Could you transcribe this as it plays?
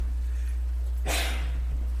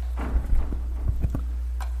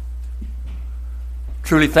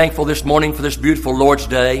Truly thankful this morning for this beautiful Lord's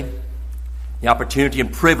Day, the opportunity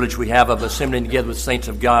and privilege we have of assembling together with saints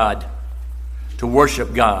of God, to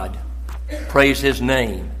worship God, praise His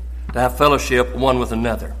name, to have fellowship one with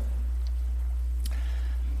another.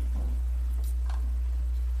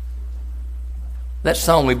 That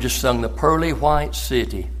song we've just sung, The Pearly White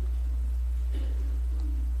City.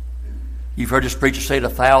 You've heard this preacher say it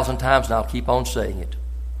 1,000 times, and I'll keep on saying it.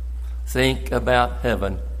 Think about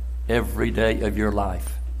heaven every day of your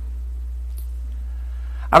life.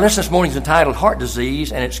 Our lesson this morning is entitled Heart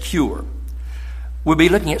Disease and Its Cure. We'll be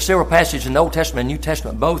looking at several passages in the Old Testament and New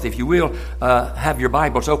Testament both. If you will, have your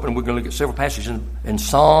Bibles open. We're going to look at several passages in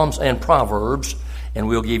Psalms and Proverbs, and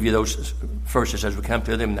we'll give you those verses as we come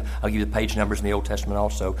to them. I'll give you the page numbers in the Old Testament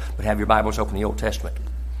also, but have your Bibles open in the Old Testament.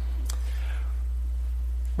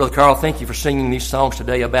 Brother Carl, thank you for singing these songs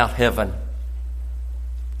today about heaven.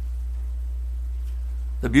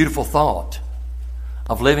 The beautiful thought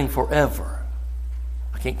of living forever.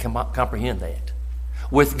 I can't comprehend that.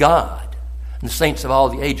 With God and the saints of all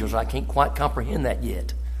the ages, I can't quite comprehend that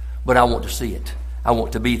yet. But I want to see it. I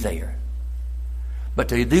want to be there. But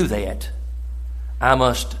to do that, I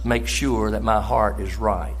must make sure that my heart is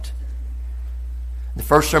right. The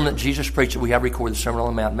first sermon that Jesus preached, that we have recorded, the Sermon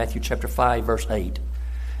on the Mount, Matthew chapter 5, verse 8.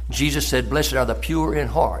 Jesus said, "Blessed are the pure in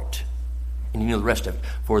heart," and you know the rest of it,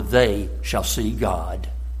 "for they shall see God."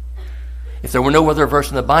 If there were no other verse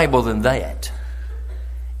in the Bible than that,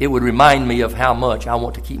 it would remind me of how much I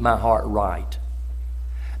want to keep my heart right.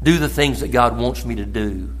 Do the things that God wants me to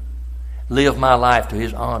do. Live my life to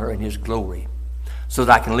His honor and His glory so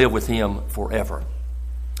that I can live with Him forever.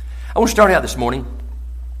 I want to start out this morning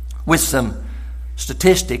with some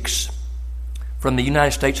statistics from the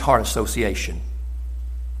United States Heart Association.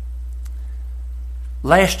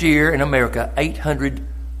 Last year in America,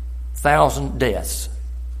 800,000 deaths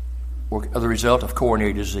were the result of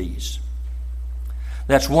coronary disease.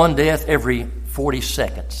 That's one death every 40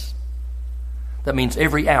 seconds. That means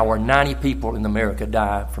every hour, 90 people in America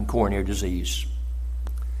die from coronary disease.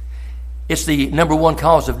 It's the number one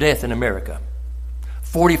cause of death in America.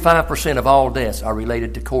 45% of all deaths are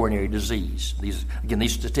related to coronary disease. These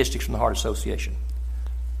statistics from the Heart Association.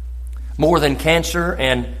 More than cancer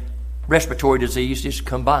and respiratory disease is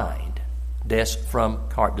combined deaths from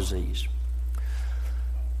heart disease.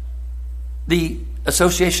 The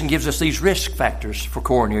association gives us these risk factors for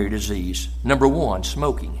coronary disease. Number 1,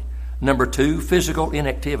 smoking. Number 2, physical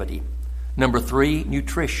inactivity. Number 3,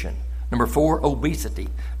 nutrition. Number 4, obesity.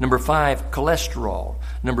 Number 5, cholesterol.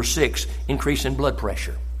 Number 6, increase in blood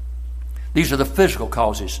pressure. These are the physical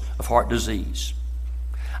causes of heart disease.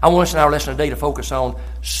 I want us in our lesson today to focus on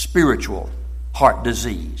spiritual heart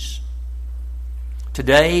disease.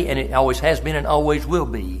 Today, and it always has been and always will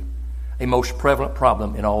be, a most prevalent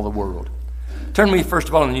problem in all the world. Turn with me, first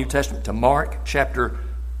of all, in the New Testament to Mark chapter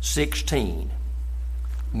 16.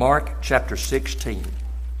 Mark chapter 16.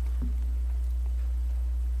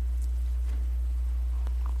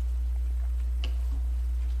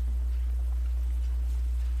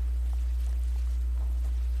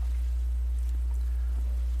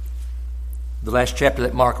 The last chapter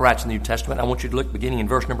that Mark writes in the New Testament, I want you to look beginning in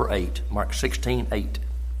verse number 8. Mark 16, 8.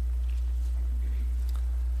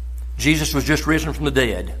 Jesus was just risen from the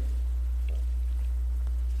dead.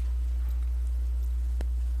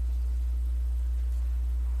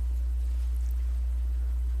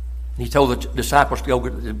 He told the disciples to go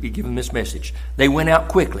be given this message. They went out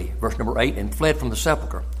quickly, verse number 8, and fled from the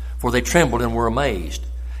sepulchre, for they trembled and were amazed.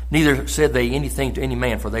 Neither said they anything to any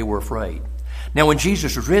man, for they were afraid. Now when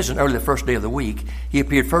Jesus was risen early the first day of the week, He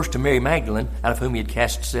appeared first to Mary Magdalene, out of whom He had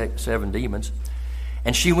cast 7 demons.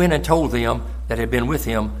 And she went and told them that had been with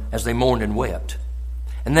Him as they mourned and wept.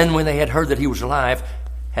 And then when they had heard that He was alive,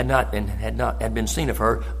 had been seen of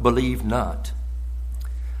her, believed not.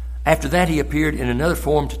 After that He appeared in another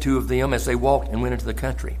form to 2 of them as they walked and went into the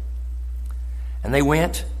country. And they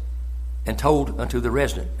went and told unto the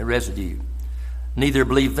residue. Neither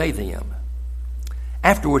believed they them.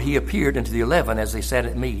 Afterward He appeared unto the 11 as they sat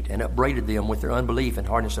at meat, and upbraided them with their unbelief and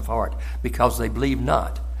hardness of heart, because they believed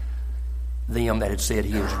not them that had said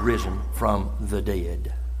He was risen from the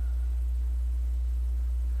dead.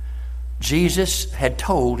 Jesus had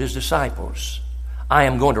told His disciples, I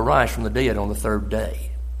am going to rise from the dead on the 3rd day.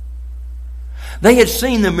 They had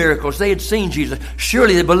seen the miracles. They had seen Jesus.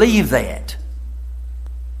 Surely they believed that.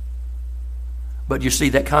 But you see,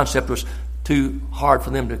 that concept was too hard for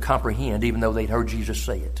them to comprehend, even though they'd heard Jesus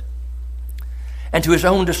say it. And to His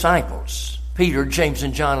own disciples, Peter, James,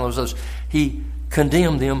 and John, and those, He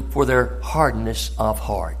condemned them for their hardness of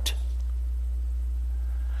heart.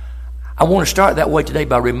 I want to start that way today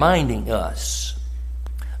by reminding us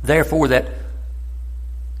Therefore, that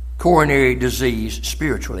coronary disease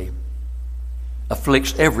spiritually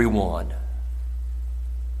afflicts everyone.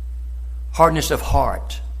 Hardness of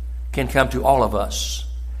heart can come to all of us,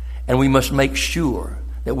 and we must make sure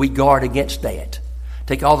that we guard against that.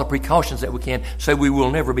 Take all the precautions that we can so we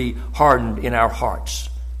will never be hardened in our hearts.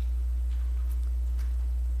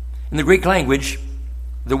 In the Greek language,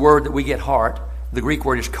 the word that we get heart, the Greek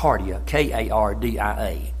word is cardia,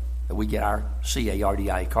 K-A-R-D-I-A. We get our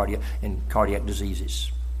C-A-R-D-I-A, cardia, in cardiac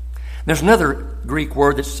diseases. There's another Greek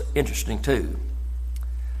word that's interesting too.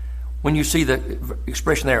 When you see the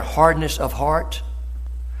expression there, hardness of heart,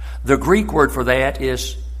 the Greek word for that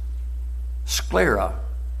is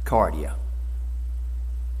sclerocardia.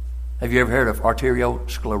 Have you ever heard of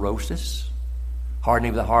arteriosclerosis? Hardening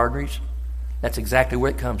of the arteries? That's exactly where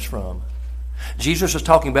it comes from. Jesus is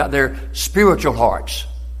talking about their spiritual hearts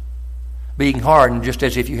being hardened, just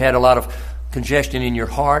as if you had a lot of congestion in your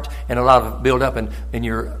heart and a lot of buildup in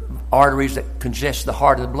your arteries that congest the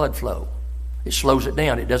heart and the blood flow. It slows it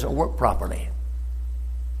down. It doesn't work properly.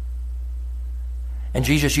 And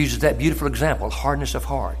Jesus uses that beautiful example, hardness of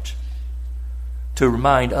heart, to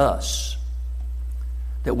remind us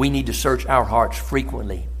that we need to search our hearts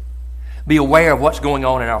frequently. Be aware of what's going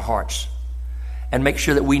on in our hearts and make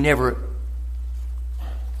sure that we never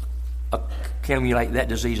accumulate that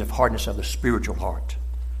disease of hardness of the spiritual heart.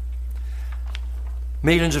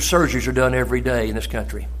 Millions of surgeries are done every day in this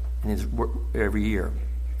country and every year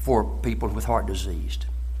for people with heart disease.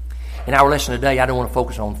 In our lesson today, I don't want to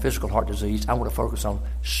focus on physical heart disease. I want to focus on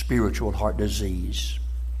spiritual heart disease,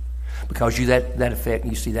 because you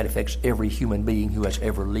see that affects every human being who has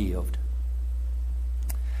ever lived.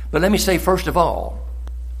 But let me say, first of all,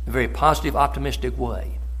 in a very positive, optimistic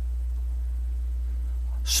way,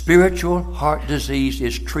 spiritual heart disease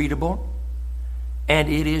is treatable, and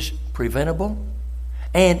it is preventable,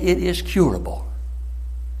 and it is curable.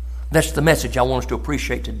 That's the message I want us to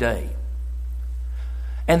appreciate today.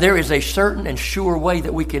 And there is a certain and sure way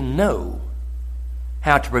that we can know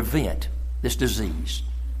how to prevent this disease.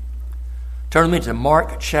 Turn with me to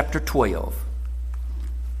Mark chapter 12.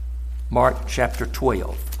 Mark chapter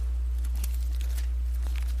 12.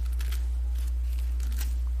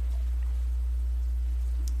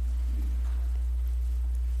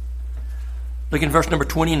 Look in verse number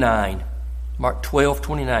 29. Mark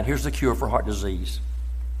 12:29. Here's the cure for heart disease.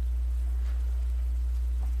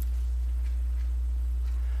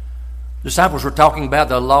 The disciples were talking about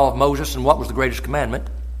the law of Moses and what was the greatest commandment.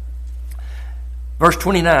 Verse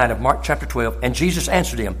 29 of Mark chapter 12. And Jesus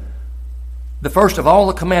answered him, the first of all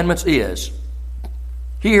the commandments is,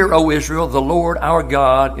 Hear, O Israel, the Lord our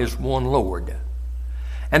God is one Lord.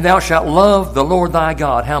 And thou shalt love the Lord thy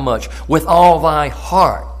God. How much? With all thy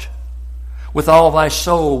heart, with all thy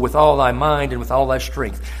soul, with all thy mind, and with all thy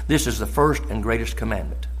strength. This is the first and greatest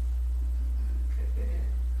commandment.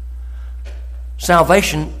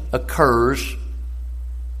 Salvation occurs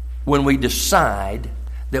when we decide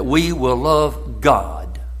that we will love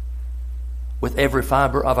God with every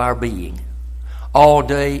fiber of our being, all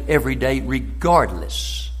day, every day,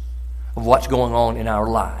 regardless of what's going on in our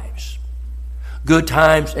lives. Good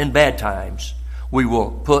times and bad times, we will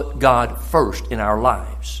put God first in our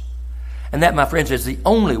lives. And that, my friends, is the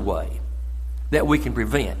only way that we can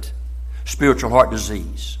prevent spiritual heart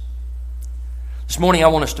disease. This morning I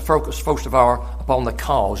want us to focus first of all upon the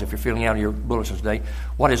cause. If you're filling out your bulletins today,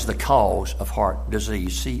 what is the cause of heart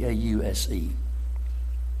disease? C-A-U-S-E.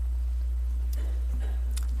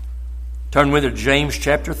 Turn with it to James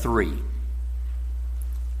chapter 3.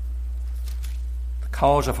 The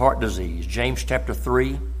cause of heart disease. James chapter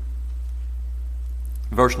 3,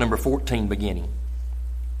 verse number 14 beginning.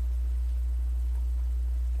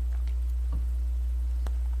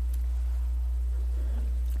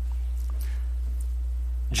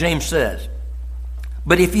 James says,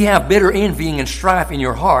 But if ye have bitter envying and strife in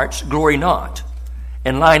your hearts, glory not,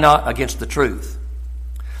 and lie not against the truth.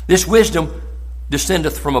 This wisdom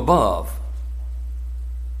descendeth from above,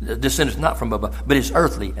 descendeth not from above, but is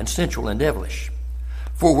earthly and sensual and devilish.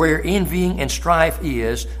 For where envying and strife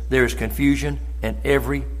is, there is confusion and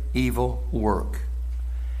every evil work.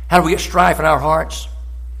 How do we get strife in our hearts?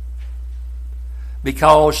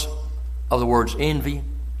 Because of the words envy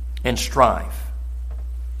and strife.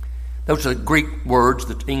 Those are the Greek words.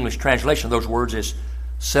 The English translation of those words is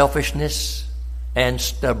selfishness and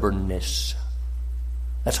stubbornness.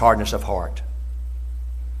 That's hardness of heart.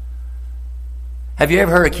 Have you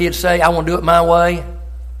ever heard a kid say, I want to do it my way?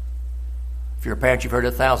 If you're a parent, you've heard it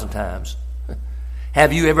 1,000 times.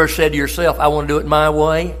 Have you ever said to yourself, I want to do it my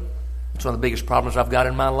way? It's one of the biggest problems I've got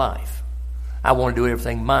in my life. I want to do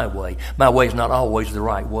everything my way. My way is not always the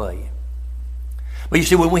right way. But you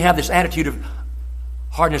see, when we have this attitude of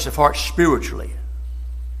hardness of heart spiritually,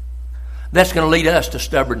 that's going to lead us to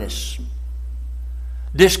stubbornness,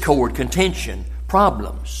 discord, contention,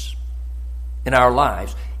 problems in our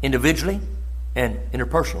lives, individually and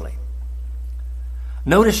interpersonally.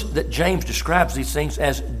 Notice that James describes these things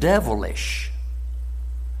as devilish.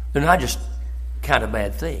 They're not just kind of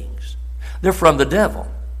bad things. They're from the devil.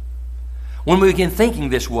 When we begin thinking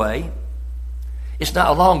this way, it's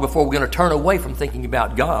not long before we're going to turn away from thinking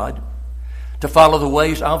about God to follow the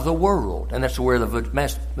ways of the world. And that's where the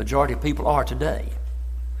vast majority of people are today.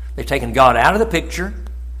 They've taken God out of the picture,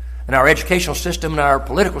 and our educational system and our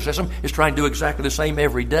political system is trying to do exactly the same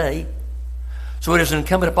every day. So it is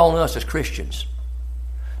incumbent upon us as Christians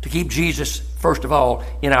to keep Jesus, first of all,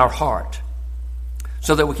 in our heart,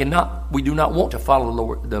 so that we do not want to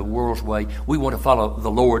follow the world's way. We want to follow the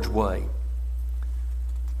Lord's way.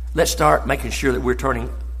 Let's start making sure that we're turning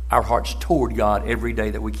our hearts toward God every day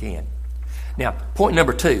that we can. Now, point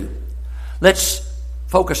number 2, let's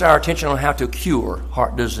focus our attention on how to cure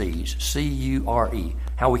heart disease. C-U-R-E,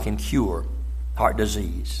 how we can cure heart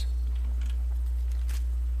disease.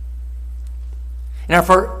 In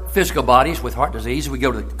our physical bodies with heart disease, we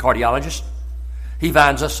go to the cardiologist. He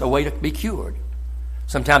finds us a way to be cured.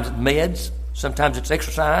 Sometimes it's meds, sometimes it's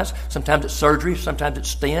exercise, sometimes it's surgery, sometimes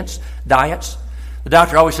it's stents, diets. The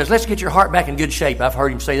doctor always says, let's get your heart back in good shape. I've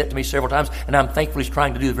heard him say that to me several times, and I'm thankful he's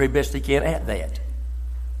trying to do the very best he can at that.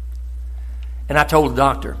 And I told the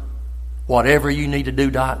doctor, whatever you need to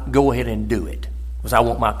do, Doc, go ahead and do it, because I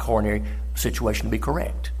want my coronary situation to be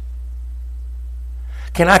correct.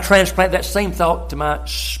 Can I transplant that same thought to my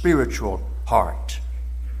spiritual heart?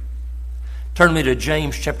 Turn me to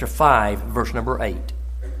James chapter 5, verse number 8.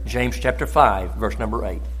 James chapter 5, verse number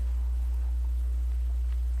 8.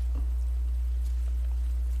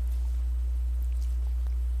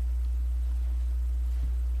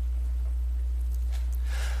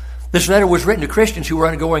 This letter was written to Christians who were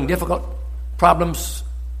undergoing difficult problems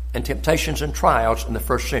and temptations and trials in the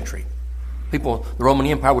first century. The Roman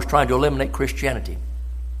Empire was trying to eliminate Christianity.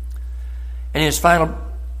 And in his final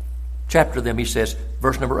chapter to them, he says,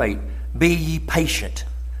 verse number 8, be ye patient,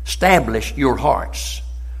 establish your hearts,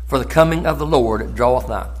 for the coming of the Lord draweth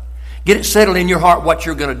nigh. Get it settled in your heart what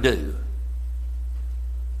you're going to do.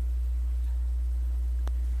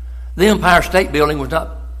 The Empire State Building was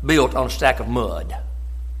not built on a stack of mud.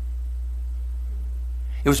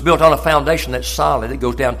 It was built on a foundation that's solid. It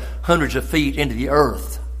goes down hundreds of feet into the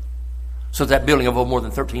earth, so that building of more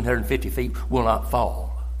than 1,350 feet will not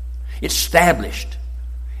fall. It's established.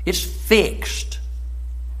 It's fixed.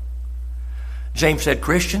 James said,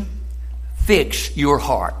 Christian, fix your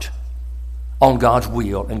heart on God's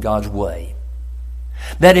will and God's way.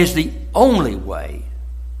 That is the only way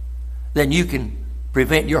that you can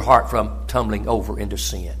prevent your heart from tumbling over into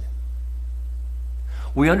sin.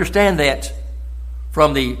 We understand that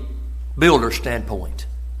from the builder's standpoint,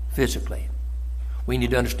 physically. We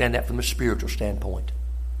need to understand that from a spiritual standpoint.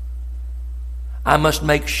 I must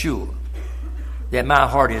make sure that my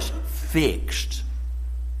heart is fixed.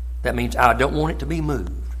 That means I don't want it to be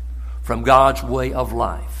moved from God's way of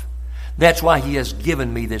life. That's why He has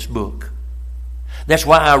given me this book. That's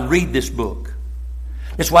why I read this book.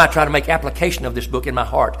 That's why I try to make application of this book in my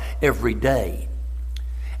heart every day.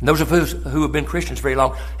 And those of us who have been Christians very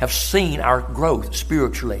long have seen our growth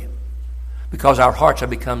spiritually, because our hearts have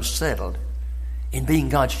become settled in being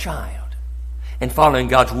God's child and following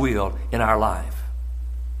God's will in our life.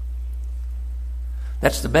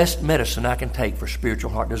 That's the best medicine I can take for spiritual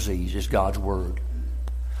heart disease, is God's Word.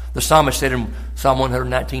 The psalmist said in Psalm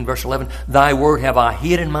 119, verse 11, Thy word have I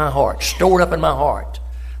hid in my heart, stored up in my heart,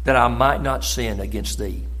 that I might not sin against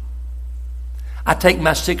Thee. I take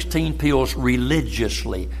my 16 pills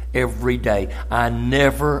religiously every day. I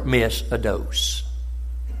never miss a dose,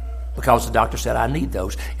 because the doctor said I need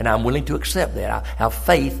those, and I'm willing to accept that. I have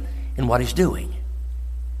faith in what He's doing.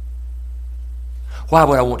 Why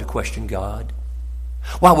would I want to question God?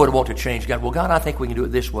 Why would I want to change God? Well, God, I think we can do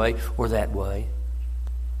it this way or that way.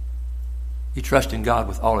 You trust in God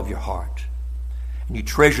with all of your heart, and you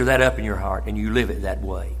treasure that up in your heart, and you live it that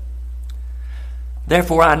way.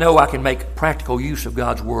 Therefore, I know I can make practical use of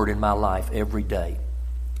God's Word in my life every day.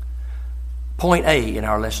 Point A in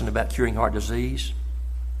our lesson about curing heart disease,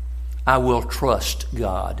 I will trust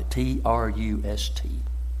God. T-R-U-S-T.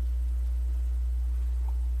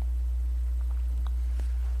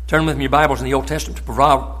 Turn with me your Bibles in the Old Testament to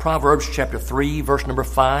Proverbs chapter 3, verse number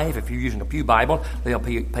 5. If you're using a Pew Bible, they'll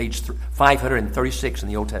be page 536 in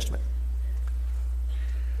the Old Testament.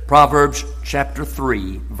 Proverbs chapter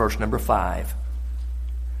 3, verse number 5.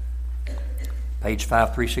 Page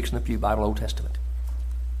 536 in the Pew Bible, Old Testament.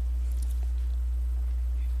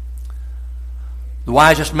 The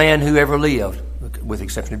wisest man who ever lived, with the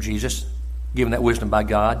exception of Jesus, given that wisdom by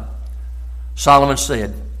God, Solomon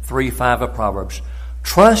said, 3:5 of Proverbs,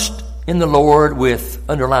 trust in the Lord with,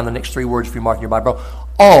 underline the next three words if you're marking your Bible,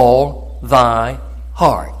 all thy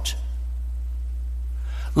heart.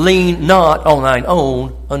 Lean not on thine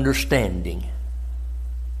own understanding.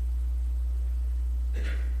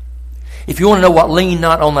 If you want to know what lean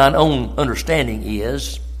not on thine own understanding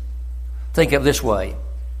is, think of it this way.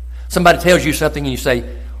 Somebody tells you something and you say,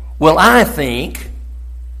 well, I think,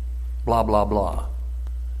 blah, blah, blah.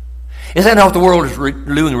 Is that not what the world is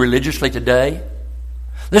doing religiously today?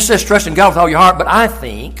 This says trust in God with all your heart, but I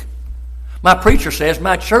think, my preacher says,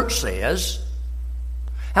 my church says.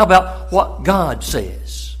 How about what God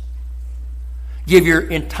says? Give your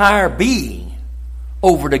entire being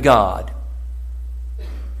over to God.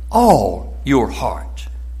 All your heart.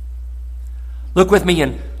 Look with me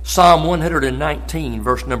in Psalm 119,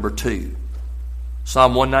 verse number 2.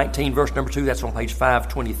 Psalm 119, verse number 2, that's on page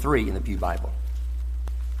 523 in the Pew Bible.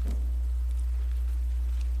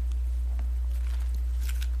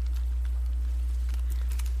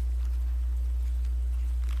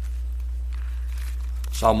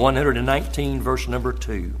 Psalm 119, verse number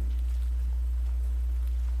 2.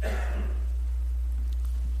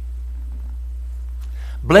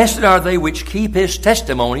 Blessed are they which keep his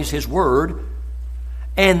testimonies, his word,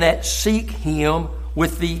 and that seek him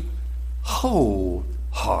with the whole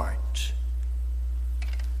heart.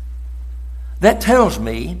 That tells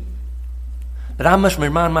me that I must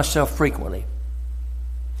remind myself frequently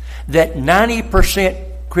that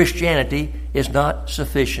 90% Christianity is not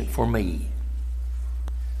sufficient for me.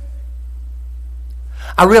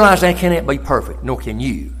 I realize I cannot be perfect, nor can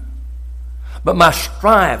you. But my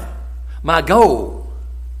strive, my goal,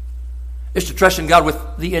 is to trust in God with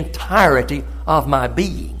the entirety of my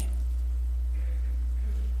being.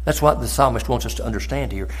 That's what the psalmist wants us to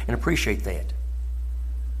understand here and appreciate that.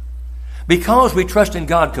 Because we trust in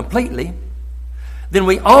God completely, then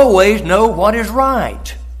we always know what is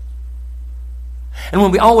right. And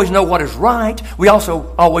when we always know what is right, we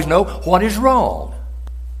also always know what is wrong.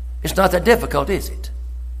 It's not that difficult, is it?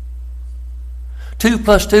 2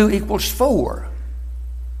 plus 2 equals 4.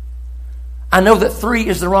 I know that 3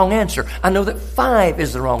 is the wrong answer. I know that 5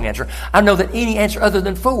 is the wrong answer. I know that any answer other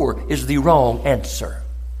than 4 is the wrong answer.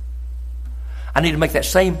 I need to make that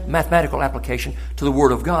same mathematical application to the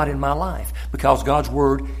Word of God in my life, because God's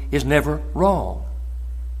Word is never wrong.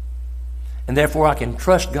 And therefore I can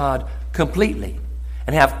trust God completely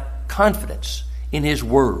and have confidence in His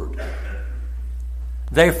Word.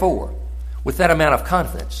 Therefore, with that amount of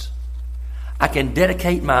confidence, I can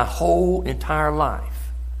dedicate my whole entire life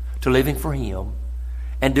to living for Him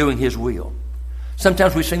and doing His will.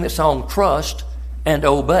 Sometimes we sing that song, Trust and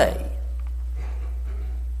Obey.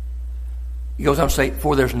 He goes on to say,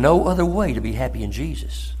 for there's no other way to be happy in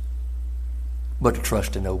Jesus but to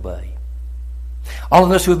trust and obey. All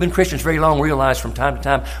of us who have been Christians very long realize from time to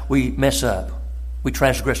time we mess up. We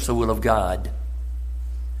transgress the will of God.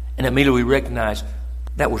 And immediately we recognize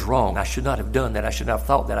that was wrong. I should not have done that. I should not have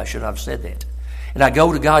thought that. I should not have said that. And I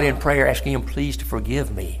go to God in prayer asking Him please to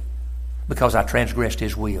forgive me because I transgressed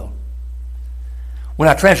His will. When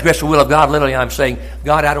I transgress the will of God, literally I'm saying,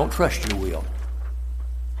 God, I don't trust your will.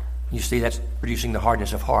 You see, that's producing the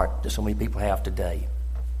hardness of heart that so many people have today.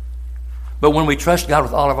 But when we trust God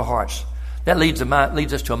with all of our hearts, that leads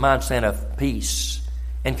us to a mindset of peace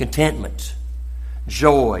and contentment,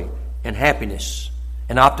 joy and happiness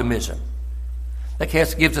and optimism. That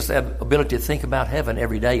gives us the ability to think about heaven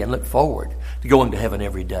every day and look forward to going to heaven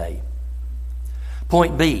every day.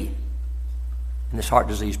 Point B in this heart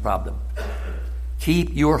disease problem.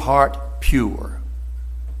 Keep your heart pure.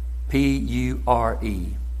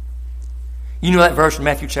 P-U-R-E. You know that verse in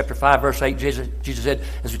Matthew chapter 5, verse 8, Jesus said,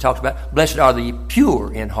 as we talked about, blessed are the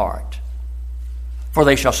pure in heart, for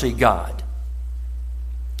they shall see God.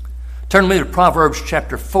 Turn with me to Proverbs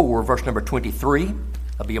chapter 4, verse number 23.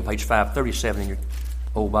 I'll be on page 537 in your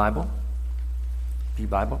old Bible, Pew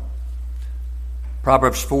Bible.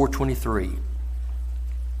 Proverbs 4:23.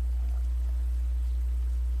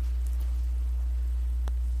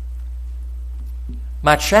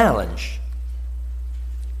 My challenge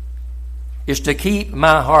is to keep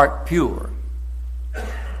my heart pure.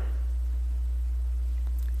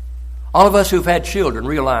 All of us who've had children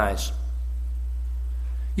realize,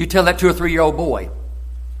 you tell that 2 or 3-year-old boy,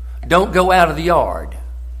 don't go out of the yard.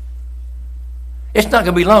 It's not going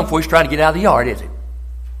to be long before he's trying to get out of the yard, is it?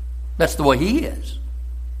 That's the way he is.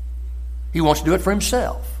 He wants to do it for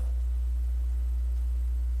himself.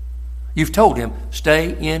 You've told him,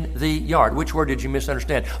 stay in the yard. Which word did you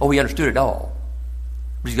misunderstand? Oh, he understood it all.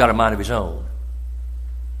 But he's got a mind of his own.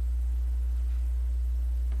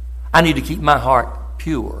 I need to keep my heart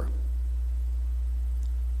pure.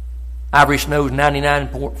 Ivory Snow's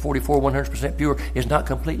 99.44, 100% pure is not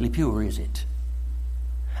completely pure, is it?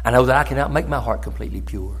 I know that I cannot make my heart completely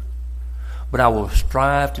pure. But I will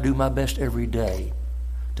strive to do my best every day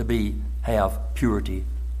to have purity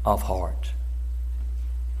of heart.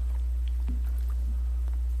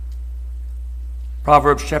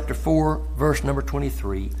 Proverbs chapter 4, verse number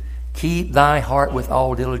 23. Keep thy heart with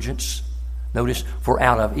all diligence. Notice, for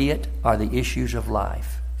out of it are the issues of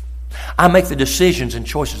life. I make the decisions and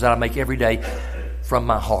choices that I make every day from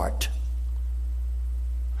my heart.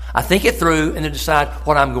 I think it through and then decide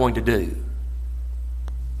what I'm going to do.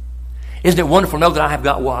 Isn't it wonderful to know that I have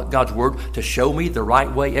got God's Word to show me the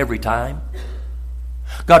right way every time?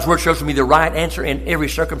 God's Word shows me the right answer in every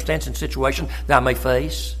circumstance and situation that I may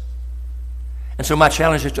face. And so my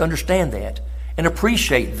challenge is to understand that and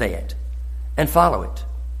appreciate that and follow it.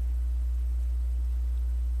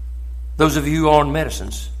 Those of you on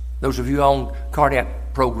medicines, those of you on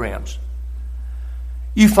cardiac programs,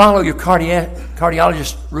 you follow your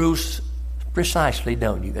cardiologist rules precisely,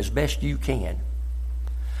 don't you, as best you can.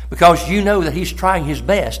 Because you know that he's trying his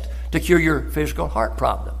best to cure your physical heart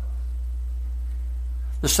problem.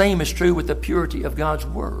 The same is true with the purity of God's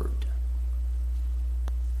Word.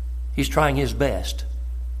 He's trying his best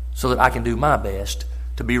so that I can do my best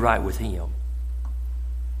to be right with him.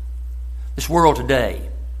 This world today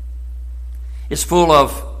is full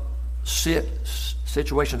of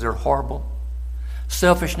situations that are horrible.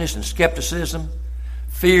 Selfishness and skepticism,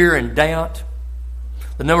 fear and doubt.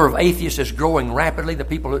 The number of atheists is growing rapidly. The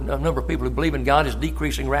number of people who believe in God is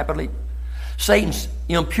decreasing rapidly. Satan's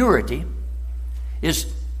impurity is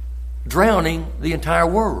drowning the entire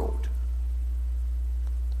world.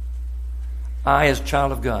 I, as a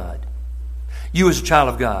child of God, you as a child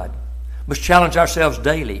of God, must challenge ourselves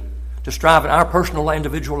daily to strive in our personal and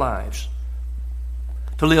individual lives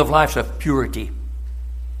to live lives of purity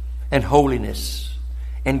and holiness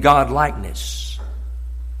and God-likeness.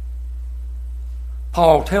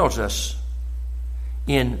 Paul tells us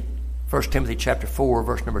in 1 Timothy chapter 4,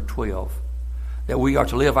 verse number 12, that we are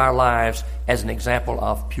to live our lives as an example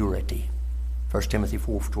of purity. 1 Timothy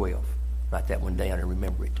 4:12. Write that one down and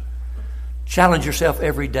remember it. Challenge yourself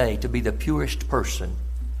every day to be the purest person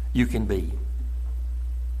you can be.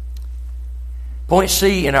 Point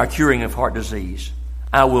C in our curing of heart disease.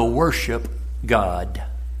 I will worship God.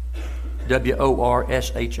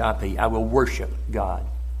 W-O-R-S-H-I-P. I will worship God.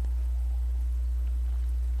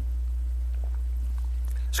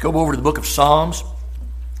 Let's go over to the book of Psalms.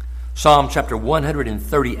 Psalm chapter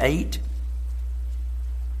 138,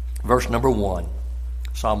 verse number 1.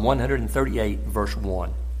 Psalm 138, verse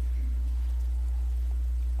 1.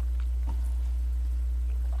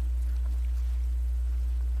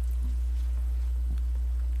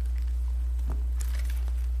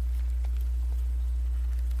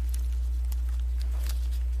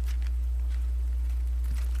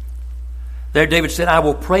 There David said, I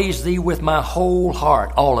will praise thee with my whole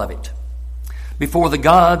heart, all of it. Before the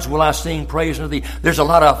gods will I sing praise unto thee. There's a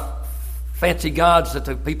lot of fancy gods that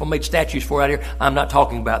the people made statues for out here. I'm not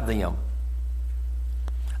talking about them.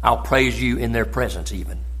 I'll praise you in their presence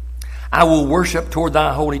even. I will worship toward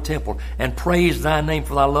thy holy temple and praise thy name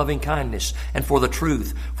for thy loving kindness and for the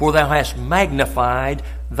truth. For thou hast magnified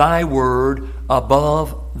thy word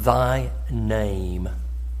above thy name.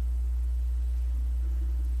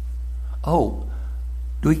 Oh,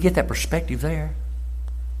 do we get that perspective there?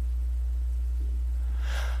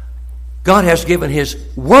 God has given his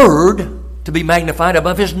word to be magnified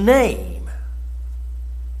above his name.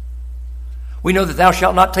 We know that thou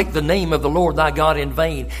shalt not take the name of the Lord thy God in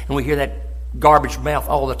vain. And we hear that garbage mouth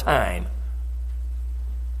all the time.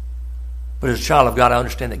 But as a child of God, I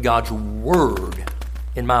understand that God's word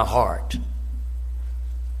in my heart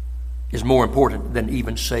is more important than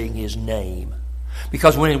even saying his name.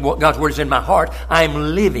 Because when God's word is in my heart, I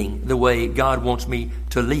am living the way God wants me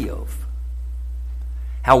to live.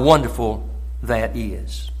 How wonderful that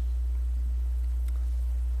is.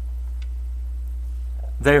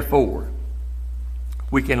 Therefore,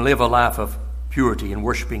 we can live a life of purity and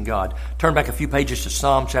worshiping God. Turn back a few pages to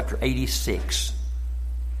Psalm chapter 86.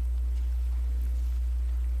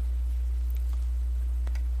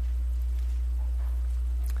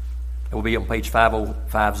 It will be on page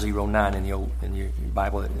 509 in your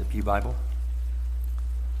Bible, in the Pew Bible.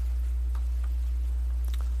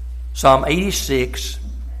 Psalm 86,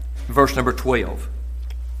 verse number 12.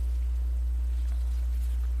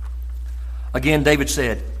 Again, David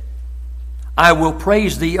said, I will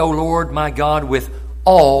praise thee, O Lord my God, with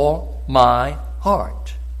all my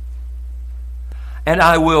heart. And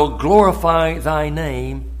I will glorify thy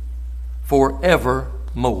name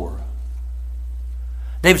forevermore.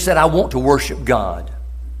 David said, I want to worship God.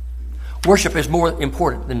 Worship is more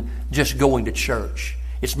important than just going to church.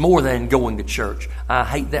 It's more than going to church. I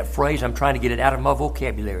hate that phrase. I'm trying to get it out of my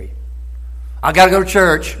vocabulary. I got to go to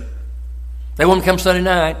church. They want me to come Sunday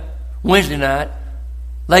night, Wednesday night,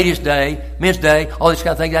 ladies' day, men's day, all these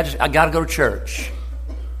kind of things. I got to go to church.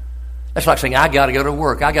 That's like saying, I got to go to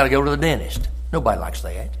work. I got to go to the dentist. Nobody likes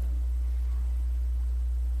that.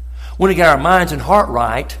 When we get our minds and heart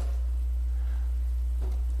right,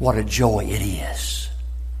 what a joy it is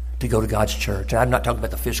to go to God's church. And I'm not talking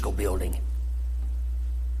about the physical building.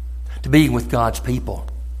 To being with God's people,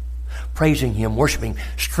 praising Him, worshiping,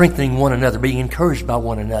 strengthening one another, being encouraged by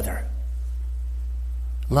one another,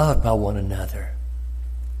 loved by one another.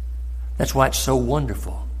 That's why it's so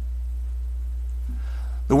wonderful.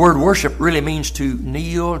 The word worship really means to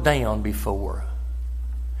kneel down before.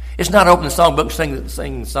 It's not opening the songbook and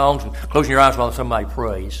singing songs and closing your eyes while somebody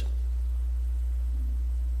prays.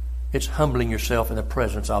 It's humbling yourself in the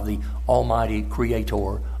presence of the Almighty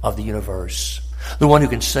Creator of the universe, the one who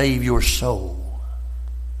can save your soul.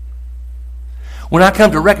 When I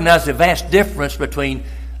come to recognize the vast difference between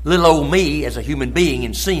little old me as a human being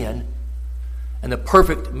in sin and the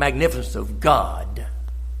perfect magnificence of God,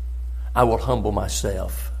 I will humble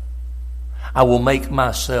myself. I will make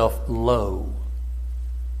myself low.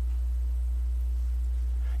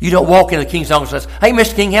 You don't walk into the king's office and say, hey,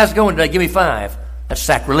 Mr. King, how's it going today? Give me 5. That's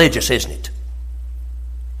sacrilegious, isn't it?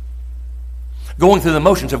 Going through the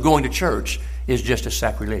motions of going to church is just as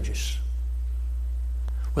sacrilegious.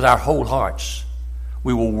 With our whole hearts,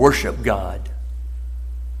 we will worship God.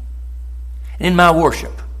 In my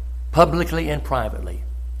worship, publicly and privately,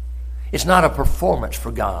 it's not a performance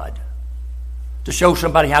for God to show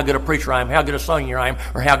somebody how good a preacher I am, how good a singer I am,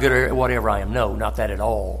 or how good a whatever I am. No, not that at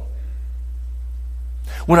all.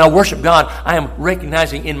 When I worship God, I am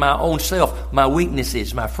recognizing in my own self my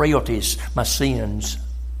weaknesses, my frailties, my sins.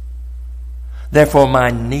 Therefore, my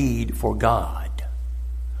need for God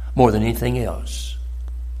more than anything else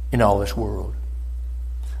in all this world.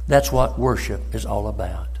 That's what worship is all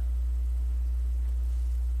about.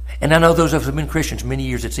 And I know those of us who have been Christians many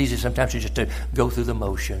years, it's easy sometimes just to go through the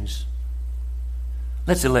motions.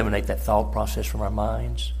 Let's eliminate that thought process from our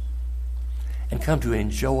minds and come to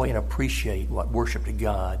enjoy and appreciate what worship to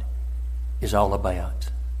God is all about.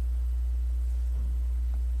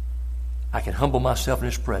 I can humble myself in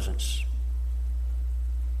His presence,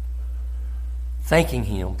 thanking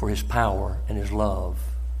Him for His power and His love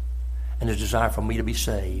and His desire for me to be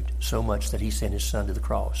saved so much that He sent His Son to the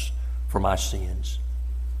cross for my sins.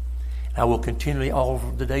 I will continually, all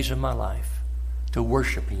of the days of my life, to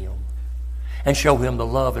worship Him and show Him the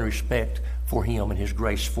love and respect for Him and His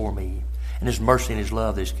grace for me and His mercy and His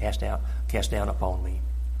love that is cast down upon me.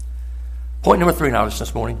 Point number 3 in our lesson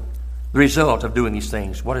this morning, the result of doing these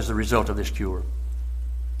things. What is the result of this cure?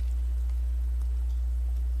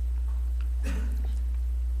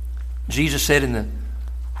 Jesus said in the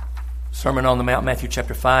Sermon on the Mount, Matthew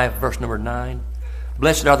chapter 5, verse number 9,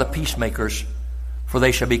 blessed are the peacemakers, for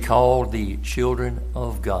they shall be called the children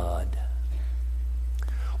of God.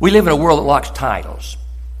 We live in a world that likes titles.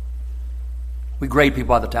 We grade people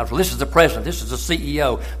by the titles. Well, this is the president. This is the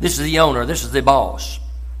CEO. This is the owner. This is the boss.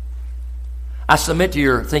 I submit to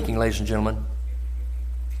your thinking, ladies and gentlemen,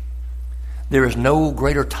 there is no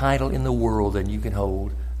greater title in the world than you can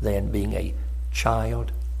hold than being a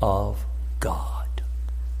child of God.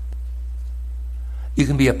 You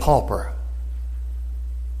can be a pauper.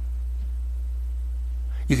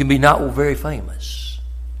 You can be not very famous,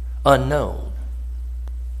 unknown.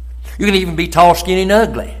 You can even be tall, skinny, and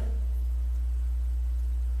ugly.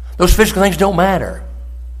 Those physical things don't matter.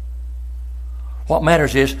 What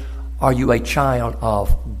matters is, are you a child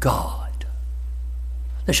of God?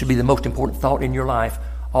 That should be the most important thought in your life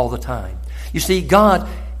all the time. You see, God,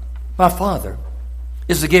 my Father,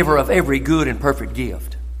 is the giver of every good and perfect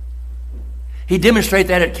gift. He demonstrated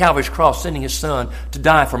that at Calvary's cross, sending His Son to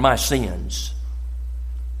die for my sins.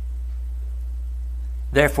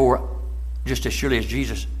 Therefore, just as surely as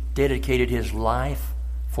Jesus dedicated His life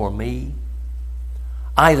for me,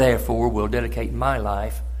 I therefore will dedicate my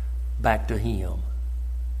life back to Him.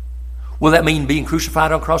 Will that mean being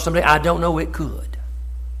crucified on a cross someday? I don't know. It could.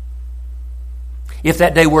 If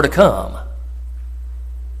that day were to come,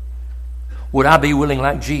 would I be willing,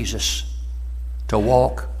 like Jesus, to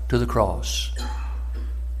walk to the cross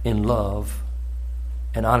in love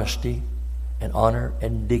and honesty and honor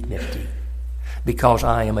and dignity because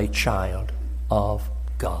I am a child of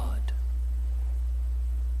God.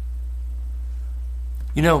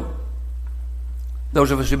 You know,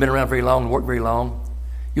 those of us who've been around very long and worked very long,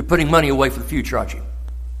 you're putting money away for the future, aren't you?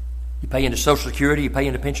 You pay into Social Security, you pay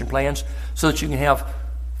into pension plans so that you can have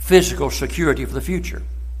physical security for the future.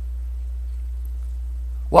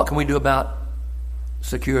 What can we do about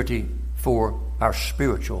security for our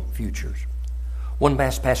spiritual futures? One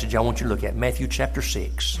last passage I want you to look at, Matthew chapter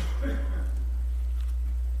 6.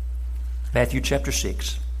 Matthew chapter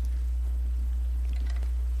 6.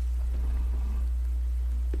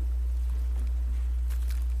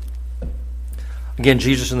 Again,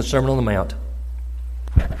 Jesus in the Sermon on the Mount.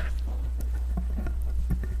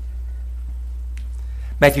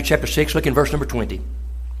 Matthew chapter 6, look in verse number 20.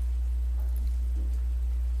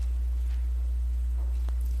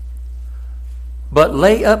 But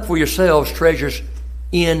lay up for yourselves treasures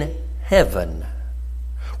in heaven,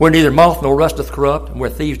 where neither moth nor rust doth corrupt, and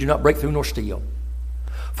where thieves do not break through nor steal.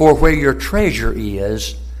 For where your treasure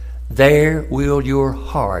is, there will your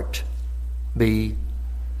heart be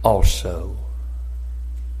also.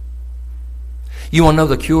 You want to know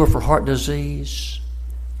the cure for heart disease?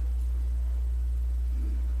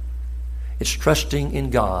 It's trusting in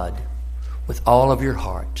God with all of your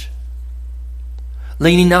heart.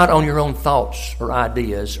 Leaning not on your own thoughts or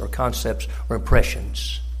ideas or concepts or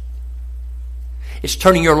impressions. It's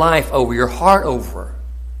turning your life over, your heart over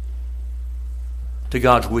to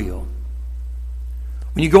God's will.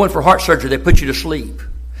 When you go in for heart surgery, they put you to sleep.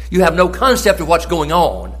 You have no concept of what's going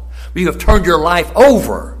on, but you have turned your life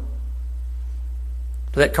over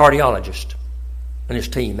to that cardiologist and his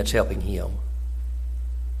team that's helping him.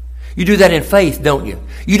 You do that in faith, don't you?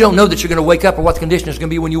 You don't know that you're going to wake up or what the condition is going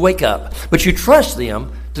to be when you wake up, but you trust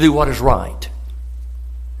them to do what is right.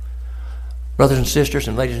 Brothers and sisters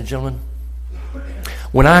and ladies and gentlemen,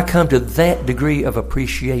 when I come to that degree of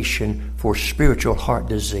appreciation for spiritual heart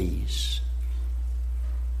disease,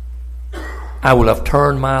 I will have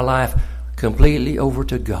turned my life completely over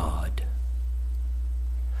to God.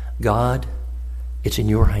 God, it's in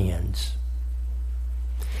your hands.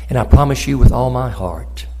 And I promise you with all my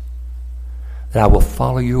heart that I will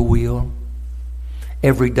follow your will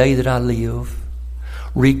every day that I live,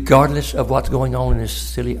 regardless of what's going on in this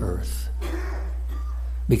silly earth,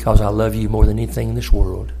 because I love you more than anything in this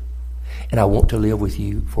world, and I want to live with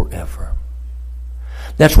you forever.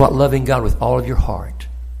 That's what loving God with all of your heart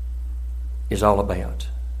is all about.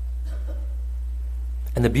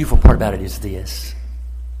 And the beautiful part about it is this: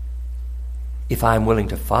 if I am willing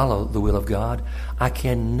to follow the will of God, I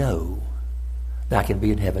can know that I can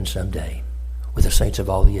be in heaven someday with the saints of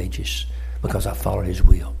all the ages, because I followed his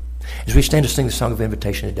will. As we stand to sing the song of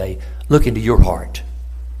invitation today, look into your heart.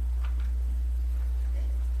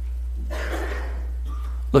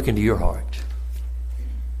 Look into your heart.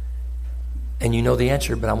 And you know the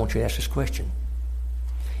answer, but I want you to ask this question.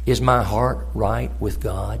 Is my heart right with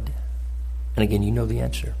God? And again, you know the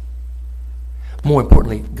answer. More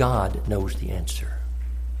importantly, God knows the answer.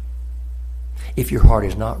 If your heart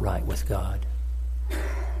is not right with God,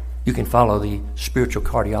 you can follow the spiritual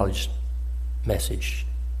cardiologist message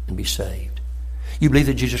and be saved. You believe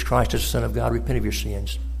that Jesus Christ is the Son of God, repent of your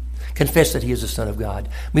sins. Confess that he is the Son of God.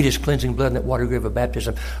 Meet his cleansing blood in that water grave of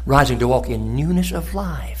baptism, rising to walk in newness of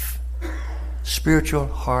life. Spiritual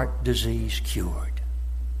heart disease cured.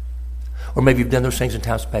 Or maybe you've done those things in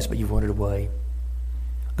times past, but you've wandered away.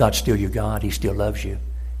 God's still your God. He still loves you.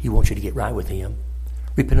 He wants you to get right with him.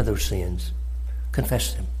 Repent of those sins.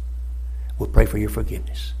 Confess them. We'll pray for your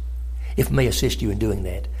forgiveness. If it may assist you in doing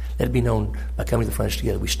that, let it be known by coming to the front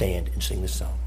together. We stand and sing this song.